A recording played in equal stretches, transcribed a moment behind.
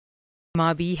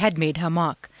Mabe had made her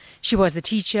mark. She was a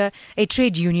teacher, a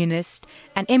trade unionist,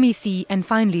 an MEC and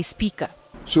finally speaker.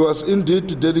 She was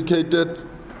indeed dedicated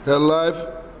her life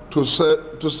to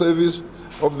service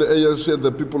of the ANC and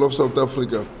the people of South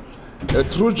Africa. A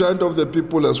true giant of the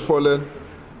people has fallen.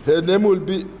 Her name will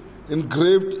be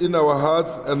engraved in our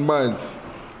hearts and minds.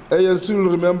 ANC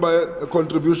will remember a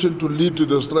contribution to lead to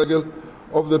the struggle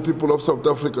of the people of South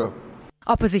Africa.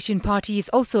 Opposition parties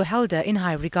also held her in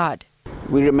high regard.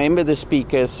 We remember the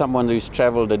speaker as someone who's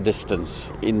travelled a distance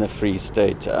in the Free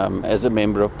State, as a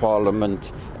member of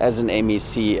parliament, as an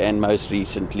MEC and most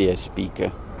recently as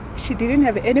speaker. She didn't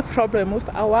have any problem with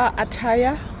our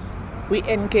attire. We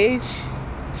engage.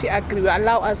 She agreed,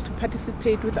 allow us to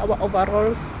participate with our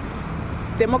overalls.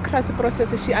 Democracy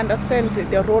process, she understands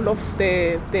the role of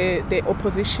the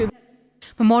opposition.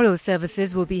 Memorial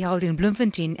services will be held in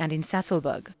Bloemfontein and in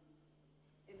Sasolburg.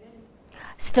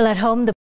 Still at home, the